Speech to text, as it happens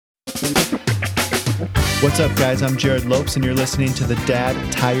What's up, guys? I'm Jared Lopes, and you're listening to the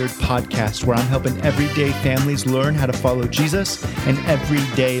Dad Tired Podcast, where I'm helping everyday families learn how to follow Jesus in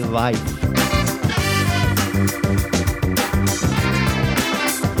everyday life.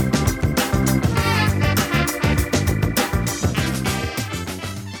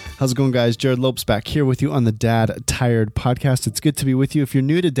 How's it going, guys? Jared Lopes back here with you on the Dad Tired Podcast. It's good to be with you. If you're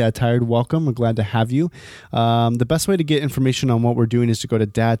new to Dad Tired, welcome. We're glad to have you. The best way to get information on what we're doing is to go to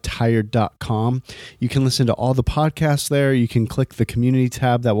dadtired.com. You can listen to all the podcasts there. You can click the community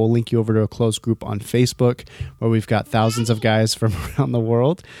tab that will link you over to a closed group on Facebook, where we've got thousands of guys from around the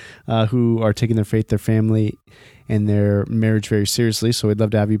world who are taking their faith, their family, and their marriage very seriously. So we'd love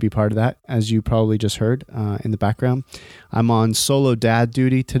to have you be part of that, as you probably just heard in the background. I'm on solo dad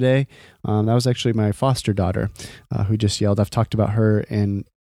duty today. That was actually my foster daughter who just yelled. I've talked about her in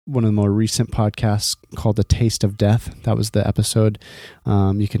one of the more recent podcasts called The Taste of Death. That was the episode.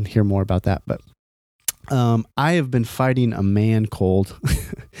 You can hear more about that. But I have been fighting a man cold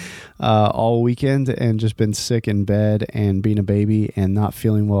all weekend and just been sick in bed and being a baby and not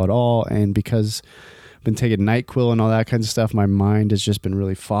feeling well at all. And because been taking NyQuil and all that kind of stuff, my mind has just been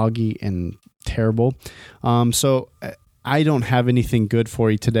really foggy and terrible. So I don't have anything good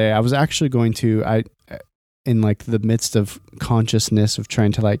for you today. I was actually going to, in like the midst of consciousness of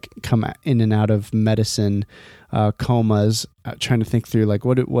trying to like come in and out of medicine comas, trying to think through like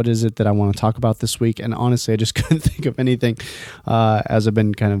what is it that I want to talk about this week. And honestly, I just couldn't think of anything as I've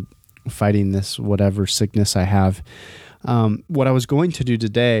been kind of fighting this whatever sickness I have. What I was going to do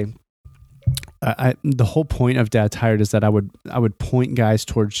today, the whole point of Dad Tired is that I would point guys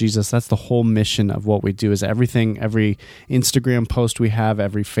towards Jesus. That's the whole mission of what we do. Is every Instagram post we have,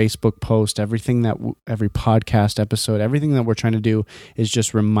 every Facebook post, every podcast episode, everything that we're trying to do is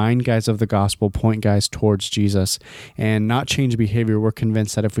just remind guys of the gospel, point guys towards Jesus, and not change behavior. We're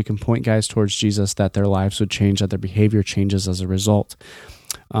convinced that if we can point guys towards Jesus, that their lives would change, that their behavior changes as a result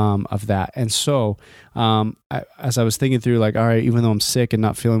of that. And so as I was thinking through like, all right, even though I'm sick and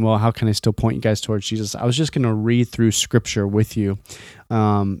not feeling well, how can I still point you guys towards Jesus? I was just going to read through scripture with you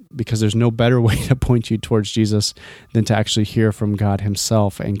because there's no better way to point you towards Jesus than to actually hear from God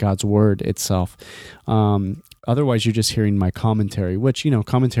himself and God's word itself. Otherwise, you're just hearing my commentary, which,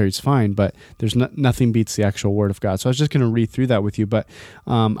 commentary is fine, but there's nothing beats the actual word of God. So I was just going to read through that with you. But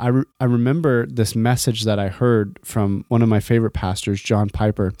I remember this message that I heard from one of my favorite pastors, John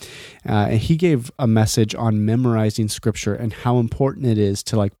Piper. And he gave a message on memorizing scripture and how important it is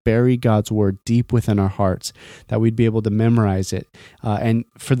to like bury God's word deep within our hearts, that we'd be able to memorize it. And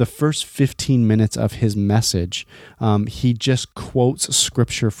for the first 15 minutes of his message, he just quotes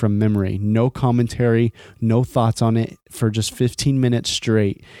scripture from memory, no commentary, no thoughts on it. For just 15 minutes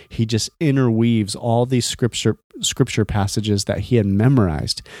straight, he just interweaves all these scripture passages that he had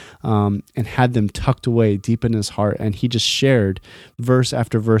memorized and had them tucked away deep in his heart, and he just shared verse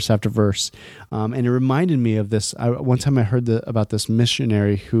after verse after verse. And it reminded me of this. One time I heard about this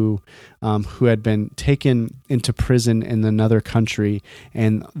missionary who had been taken into prison in another country,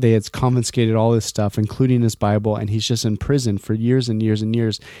 and they had confiscated all his stuff, including his Bible, and he's just in prison for years and years and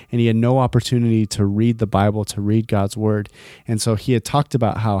years, and he had no opportunity to read the Bible, to read God's word. And so he had talked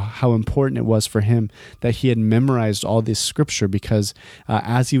about how important it was for him that he had memorized all this scripture, because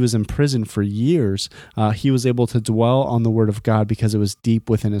as he was in prison for years, he was able to dwell on the word of God because it was deep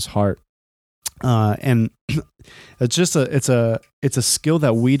within his heart. And it's just it's a skill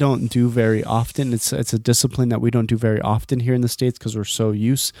that we don't do very often. It's a discipline that we don't do very often here in the States because we're so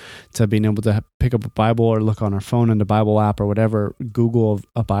used to being able to pick up a Bible or look on our phone in the Bible app or whatever, Google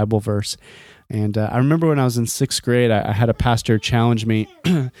a Bible verse. And I remember when I was in 6th grade, I had a pastor challenge me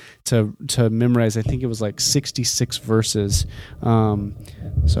to memorize, I think it was like 66 verses.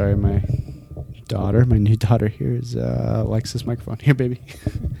 Sorry, my new daughter here likes this microphone. Here, baby.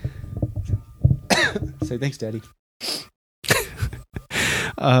 Say thanks, Daddy.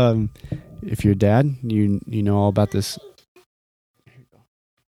 If you're a dad, you know all about this.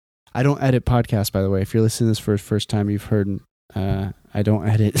 I don't edit podcasts, by the way. If you're listening to this for the first time, you've heard I don't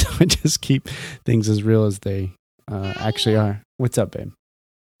edit. I just keep things as real as they actually are. What's up, babe?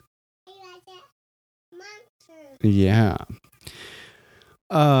 Yeah.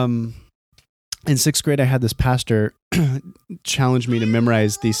 In 6th grade, I had this pastor challenge me to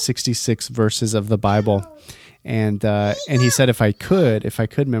memorize these 66 verses of the Bible. And he said if I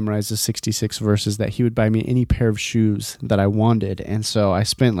could memorize the 66 verses, that he would buy me any pair of shoes that I wanted. And so I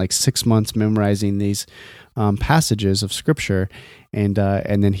spent like 6 months memorizing these passages of Scripture. And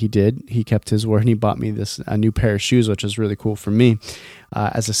then he did. He kept his word, and he bought me a new pair of shoes, which was really cool for me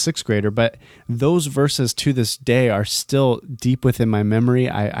as a sixth grader. But those verses to this day are still deep within my memory.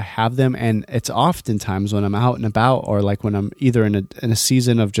 I have them, and it's oftentimes when I'm out and about, or like when I'm either in a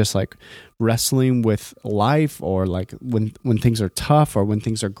season of just like wrestling with life, or like when things are tough or when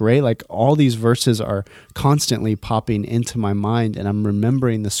things are great, like all these verses are constantly popping into my mind, and I'm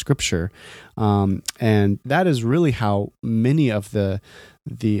remembering the Scripture. And that is really how many of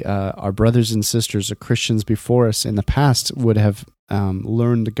our brothers and sisters, the Christians before us in the past, would have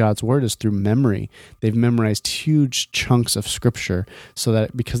learned God's word, is through memory. They've memorized huge chunks of Scripture, so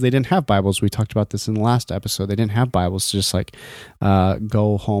that because they didn't have Bibles, we talked about this in the last episode, they didn't have Bibles to just like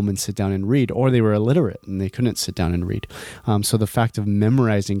go home and sit down and read, or they were illiterate and they couldn't sit down and read. So the fact of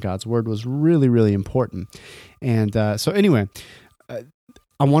memorizing God's word was really, really important. And so anyway,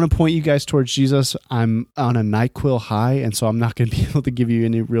 I want to point you guys towards Jesus. I'm on a NyQuil high, and so I'm not going to be able to give you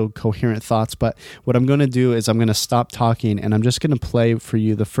any real coherent thoughts. But what I'm going to do is I'm going to stop talking, and I'm just going to play for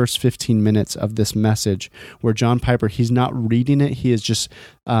you the first 15 minutes of this message where John Piper, he's not reading it. He is just,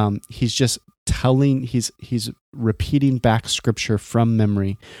 he's repeating back Scripture from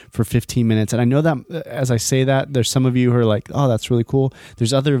memory for 15 minutes. And I know that as I say that, there's some of you who are like, oh, that's really cool.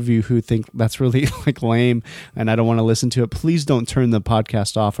 There's other of you who think that's really like lame and I don't want to listen to it. Please don't turn the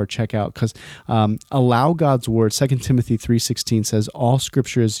podcast off or check out, because allow God's word. 2 Timothy 3:16 says all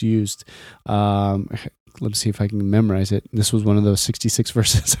Scripture is used. Let me see if I can memorize it. This was one of those 66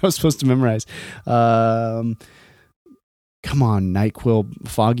 verses I was supposed to memorize. Come on, NyQuil,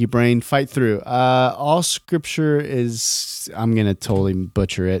 foggy brain, fight through. All Scripture is, I'm going to totally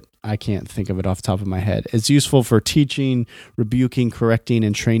butcher it. I can't think of it off the top of my head. It's useful for teaching, rebuking, correcting,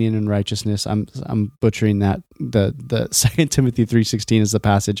 and training in righteousness. I'm butchering that. The 2 Timothy 3:16 is the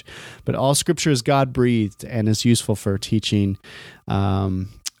passage. But all Scripture is God-breathed and is useful for teaching and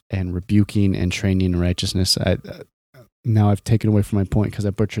rebuking and training in righteousness. Now I've taken away from my point because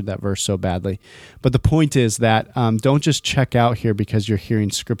I butchered that verse so badly. But the point is that don't just check out here because you're hearing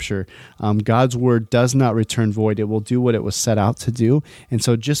Scripture. God's word does not return void. It will do what it was set out to do. And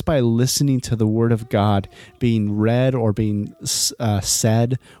so just by listening to the word of God being read or being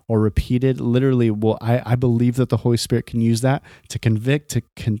said or repeated, literally, I believe that the Holy Spirit can use that to convict,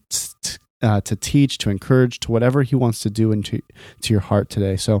 to teach, to encourage, to whatever he wants to do into your heart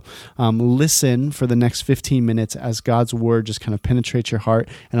today. So listen for the next 15 minutes as God's word just kind of penetrates your heart,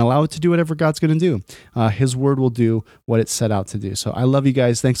 and allow it to do whatever God's going to do. His word will do what it's set out to do. So I love you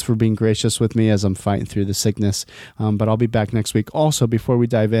guys. Thanks for being gracious with me as I'm fighting through the sickness. But I'll be back next week. Also, before we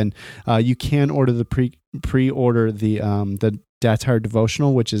dive in, you can order the pre-order the Dad Tired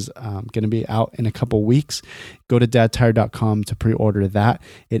devotional, which is going to be out in a couple weeks. Go to dadtired.com to pre-order that.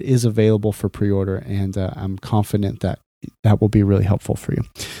 It is available for pre-order, and I'm confident that will be really helpful for you.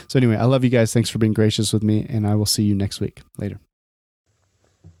 So anyway, I love you guys. Thanks for being gracious with me, and I will see you next week. Later.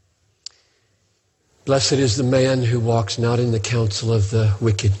 Blessed is the man who walks not in the counsel of the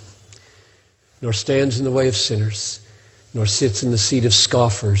wicked, nor stands in the way of sinners, nor sits in the seat of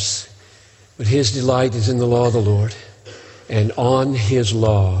scoffers, but his delight is in the law of the Lord. And on his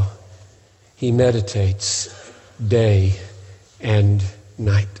law he meditates day and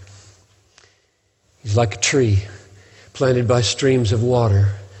night. He's like a tree planted by streams of water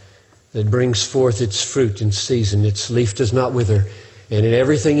that brings forth its fruit in season. Its leaf does not wither, and in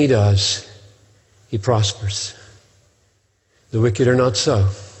everything he does, he prospers. The wicked are not so.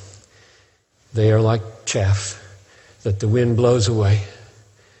 They are like chaff that the wind blows away.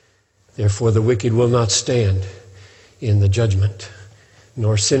 Therefore the wicked will not stand in the judgment,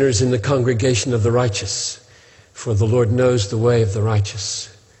 nor sinners in the congregation of the righteous. For the Lord knows the way of the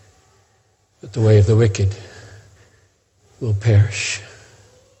righteous, but the way of the wicked will perish.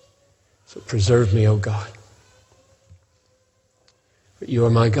 So preserve me, O God. For you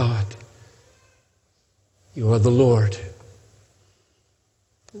are my God. You are the Lord.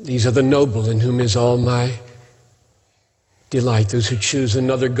 These are the noble in whom is all my delight. Those who choose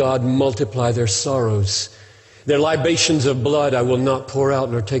another God multiply their sorrows. Their libations of blood I will not pour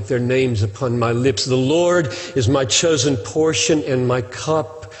out, nor take their names upon my lips. The Lord is my chosen portion and my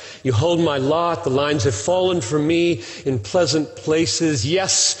cup. You hold my lot. The lines have fallen for me in pleasant places.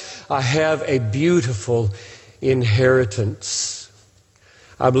 Yes, I have a beautiful inheritance.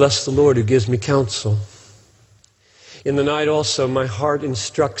 I bless the Lord who gives me counsel. In the night also my heart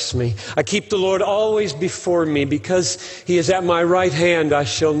instructs me. I keep the Lord always before me. Because he is at my right hand, I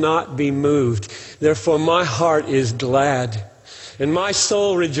shall not be moved. Therefore my heart is glad, and my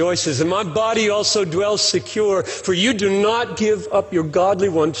soul rejoices, and my body also dwells secure. For you do not give up your godly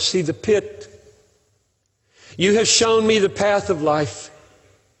one to see the pit. You have shown me the path of life.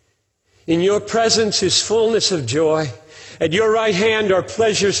 In your presence is fullness of joy. At your right hand are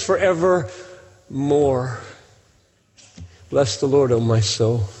pleasures forevermore. Bless the Lord, O my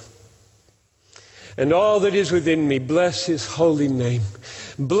soul. And all that is within me, bless his holy name.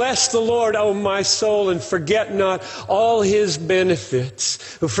 Bless the Lord, O my soul, and forget not all his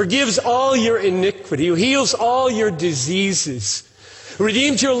benefits, who forgives all your iniquity, who heals all your diseases, who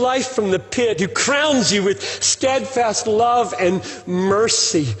redeems your life from the pit, who crowns you with steadfast love and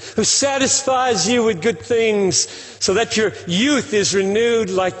mercy, who satisfies you with good things so that your youth is renewed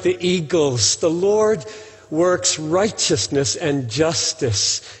like the eagles. The Lord works righteousness and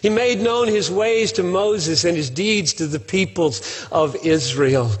justice. He made known his ways to Moses and his deeds to the peoples of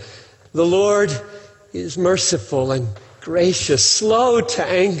Israel. The Lord is merciful and gracious, slow to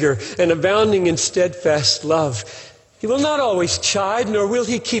anger, and abounding in steadfast love. He will not always chide, nor will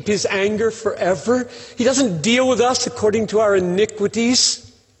he keep his anger forever. He doesn't deal with us according to our iniquities.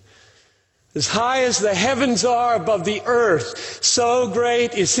 As high as the heavens are above the earth, so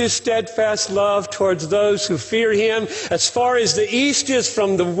great is his steadfast love towards those who fear him. As far as the east is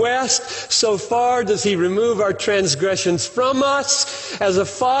from the west, so far does he remove our transgressions from us. As a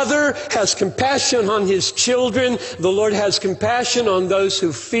father has compassion on his children, the Lord has compassion on those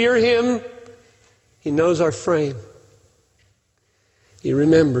who fear him. He knows our frame. He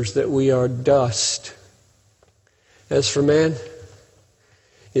remembers that we are dust. As for man,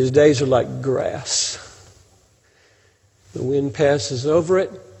 his days are like grass. The wind passes over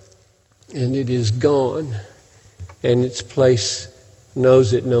it, and it is gone, and its place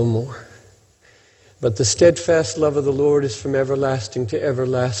knows it no more. But the steadfast love of the Lord is from everlasting to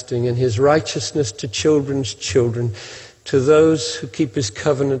everlasting, and his righteousness to children's children, to those who keep his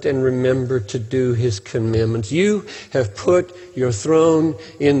covenant and remember to do his commandments. You have put your throne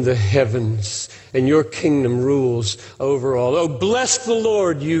in the heavens, and your kingdom rules over all. Oh, bless the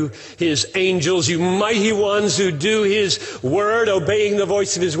Lord, you his angels, you mighty ones who do his word, obeying the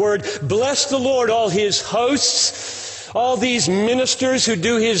voice of his word. Bless the Lord, all his hosts, all these ministers who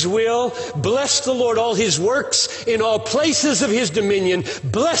do his will. Bless the Lord, all his works in all places of his dominion.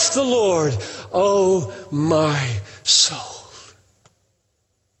 Bless the Lord, oh my soul.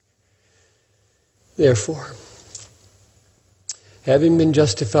 Therefore, having been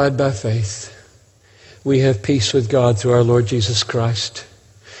justified by faith, we have peace with God through our Lord Jesus Christ,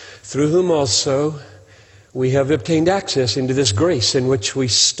 through whom also we have obtained access into this grace in which we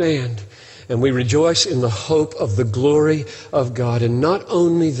stand, and we rejoice in the hope of the glory of God. And not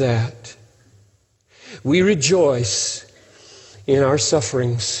only that, we rejoice in our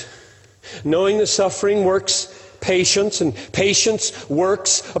sufferings, knowing that suffering works patience, and patience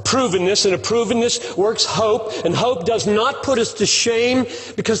works approvenness, and approvenness works hope, and hope does not put us to shame,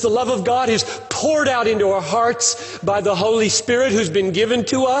 because the love of God is poured out into our hearts by the Holy Spirit who's been given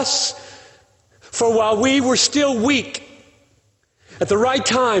to us. For while we were still weak, at the right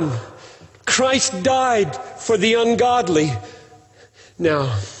time, Christ died for the ungodly.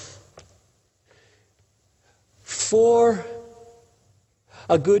 Now, for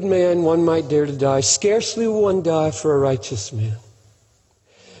a good man, one might dare to die. Scarcely will one die for a righteous man.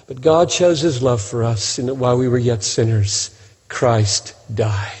 But God shows his love for us in that while we were yet sinners, Christ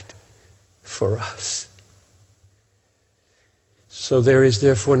died for us. So there is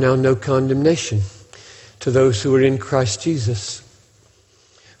therefore now no condemnation to those who are in Christ Jesus.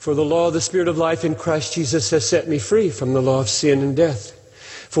 For the law of the Spirit of life in Christ Jesus has set me free from the law of sin and death.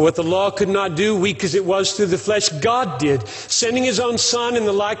 For what the law could not do, weak as it was through the flesh, God did. Sending his own Son in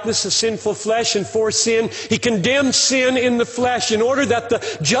the likeness of sinful flesh, and for sin, he condemned sin in the flesh in order that the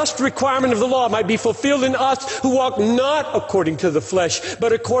just requirement of the law might be fulfilled in us who walk not according to the flesh,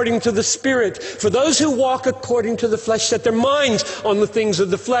 but according to the Spirit. For those who walk according to the flesh set their minds on the things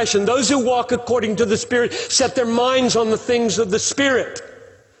of the flesh, and those who walk according to the Spirit set their minds on the things of the Spirit.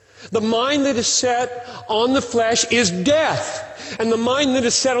 The mind that is set on the flesh is death, and the mind that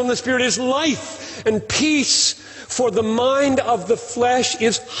is set on the Spirit is life and peace. For the mind of the flesh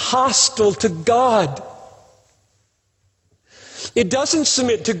is hostile to God. It doesn't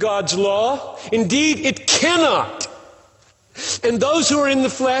submit to God's law. Indeed, it cannot. And those who are in the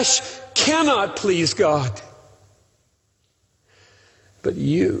flesh cannot please God. But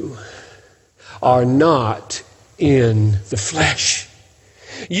you are not in the flesh.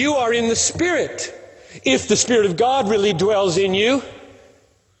 You are in the Spirit, if the Spirit of God really dwells in you.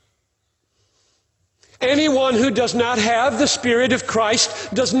 Anyone who does not have the Spirit of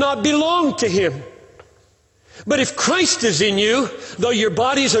Christ does not belong to him. But if Christ is in you, though your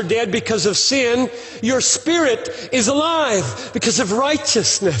bodies are dead because of sin, your spirit is alive because of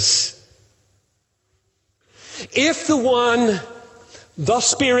righteousness. If the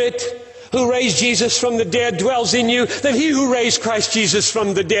Spirit who raised Jesus from the dead dwells in you, then he who raised Christ Jesus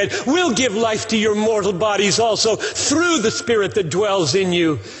from the dead will give life to your mortal bodies also through the Spirit that dwells in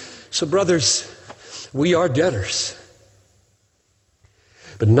you. So brothers, we are debtors,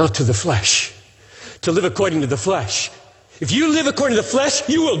 but not to the flesh, to live according to the flesh. If you live according to the flesh,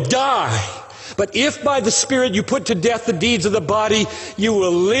 you will die. But if by the Spirit you put to death the deeds of the body, you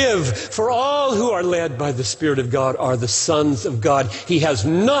will live. For all who are led by the Spirit of God are the sons of God. He has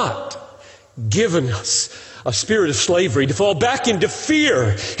not given us a spirit of slavery to fall back into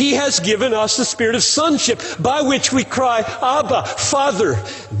fear. He has given us the spirit of sonship by which we cry, Abba, Father.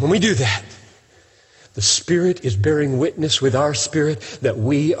 And when we do that, the Spirit is bearing witness with our spirit that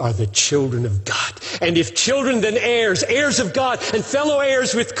we are the children of God. And if children, then heirs, heirs of God and fellow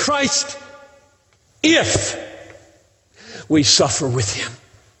heirs with Christ, if we suffer with him,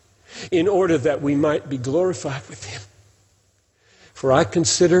 in order that we might be glorified with him. For I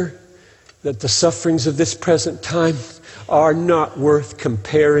consider that the sufferings of this present time are not worth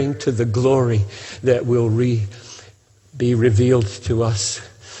comparing to the glory that will be revealed to us.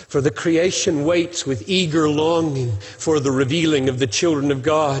 For the creation waits with eager longing for the revealing of the children of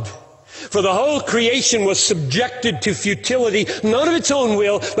God. For the whole creation was subjected to futility, not of its own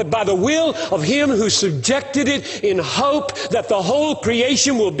will, but by the will of him who subjected it, in hope that the whole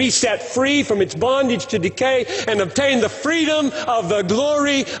creation will be set free from its bondage to decay and obtain the freedom of the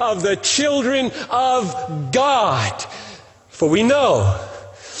glory of the children of God. For we know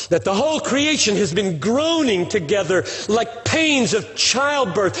that the whole creation has been groaning together like pains of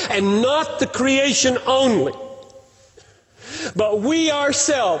childbirth, and not the creation only, but we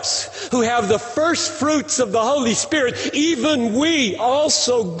ourselves, who have the first fruits of the Holy Spirit, even we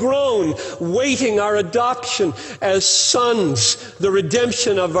also groan, waiting our adoption as sons, the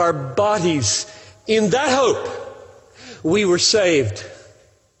redemption of our bodies. In that hope, we were saved.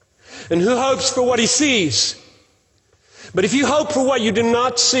 And who hopes for what he sees? But if you hope for what you do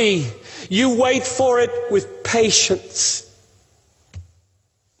not see, you wait for it with patience.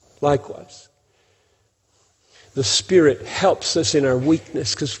 Likewise, the Spirit helps us in our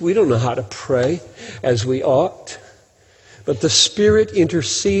weakness, because we don't know how to pray as we ought. But the Spirit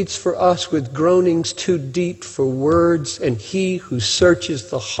intercedes for us with groanings too deep for words, and he who searches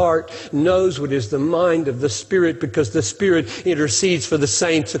the heart knows what is the mind of the Spirit, because the Spirit intercedes for the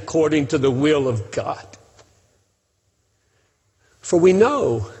saints according to the will of God. For we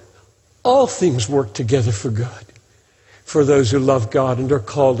know all things work together for good, for those who love God and are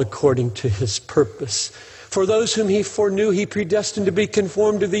called according to his purpose. For those whom he foreknew, he predestined to be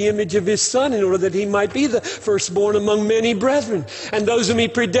conformed to the image of his Son, in order that he might be the firstborn among many brethren. And those whom he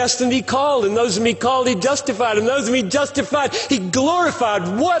predestined, he called. And those whom he called, he justified. And those whom he justified, he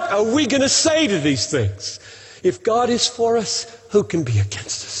glorified. What are we going to say to these things? If God is for us, who can be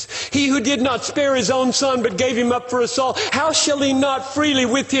against us? He who did not spare his own Son, but gave him up for us all, how shall he not freely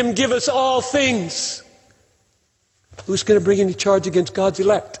with him give us all things? Who's going to bring any charge against God's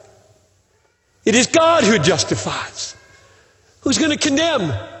elect? It is God who justifies. Who's going to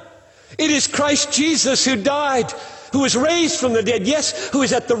condemn? It is Christ Jesus who died, who was raised from the dead, yes, who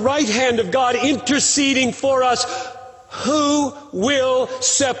is at the right hand of God interceding for us. Who will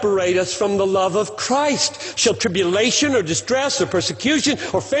separate us from the love of Christ? Shall tribulation or distress or persecution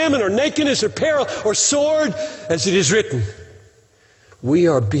or famine or nakedness or peril or sword? As it is written, we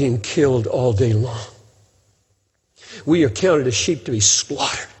are being killed all day long. We are counted as sheep to be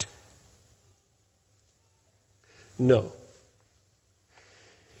slaughtered. No.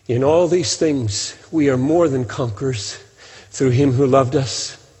 In all these things, we are more than conquerors through him who loved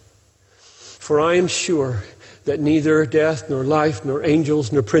us. For I am sure that neither death, nor life, nor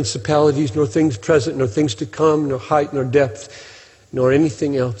angels, nor principalities, nor things present, nor things to come, nor height, nor depth, nor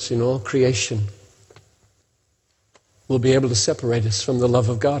anything else in all creation will be able to separate us from the love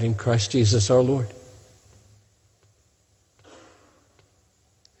of God in Christ Jesus our Lord.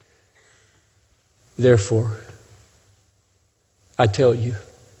 Therefore, I tell you,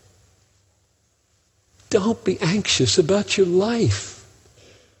 don't be anxious about your life,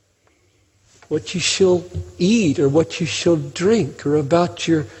 what you shall eat or what you shall drink, or about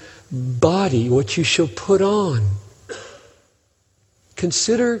your body, what you shall put on.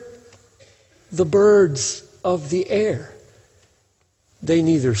 Consider the birds of the air. They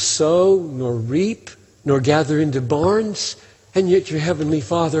neither sow nor reap nor gather into barns, and yet your heavenly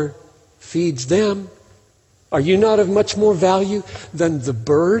Father feeds them. Are you not of much more value than the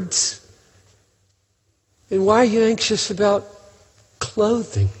birds? And why are you anxious about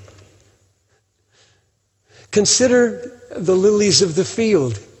clothing? Consider the lilies of the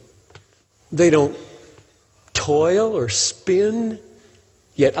field. They don't toil or spin.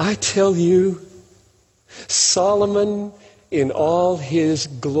 Yet I tell you, Solomon in all his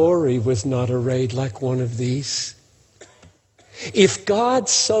glory was not arrayed like one of these. If God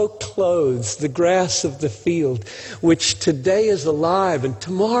so clothes the grass of the field, which today is alive and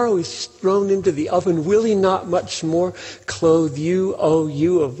tomorrow is thrown into the oven, will he not much more clothe you, O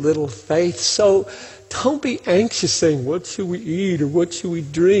you of little faith? So don't be anxious saying, what should we eat, or what should we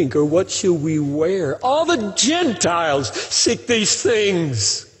drink, or what should we wear? All the Gentiles seek these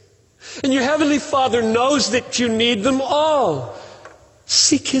things. And your Heavenly Father knows that you need them all.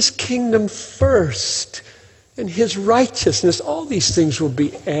 Seek His kingdom first and His righteousness. All these things will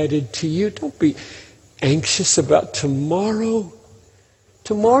be added to you. Don't be anxious about tomorrow.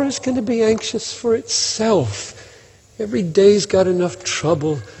 Tomorrow's going to be anxious for itself. Every day's got enough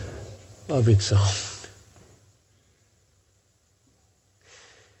trouble of its own.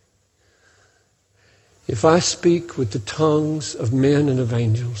 If I speak with the tongues of men and of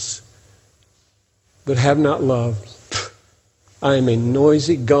angels, but have not love, I am a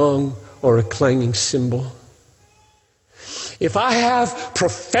noisy gong or a clanging cymbal. If I have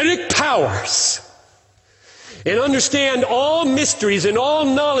prophetic powers and understand all mysteries and all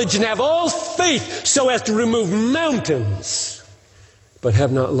knowledge and have all faith so as to remove mountains, but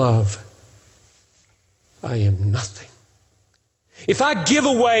have not love, I am nothing. If I give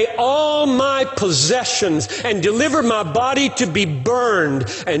away all my possessions and deliver my body to be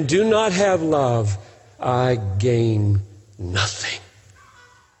burned and do not have love, I gain nothing.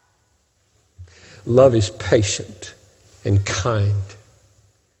 Love is patient and kind.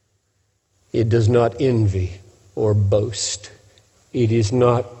 It does not envy or boast. It is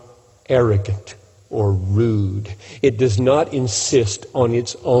not arrogant or rude. It does not insist on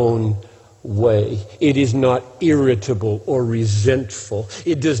its own way. It is not irritable or resentful.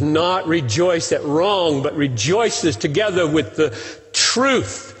 It does not rejoice at wrong, but rejoices together with the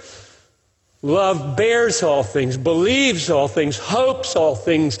truth. Love bears all things, believes all things, hopes all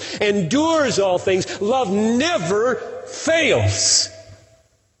things, endures all things. Love never fails.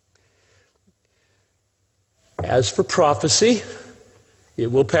 As for prophecy,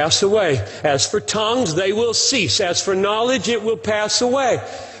 it will pass away. As for tongues, they will cease. As for knowledge, it will pass away.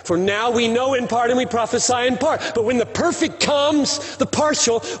 For now we know in part and we prophesy in part. But when the perfect comes, the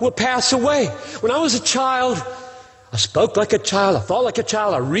partial will pass away. When I was a child, I spoke like a child, I thought like a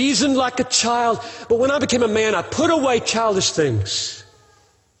child, I reasoned like a child. But when I became a man, I put away childish things.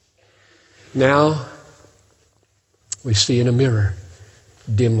 Now, we see in a mirror,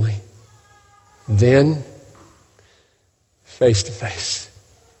 dimly. Then, face to face.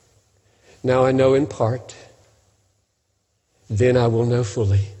 Now I know in part. Then I will know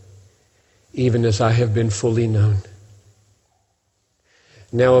fully, even as I have been fully known.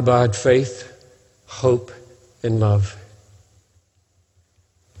 Now abide faith, hope, and love.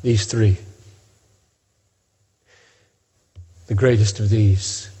 These three. The greatest of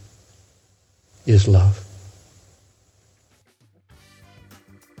these is love.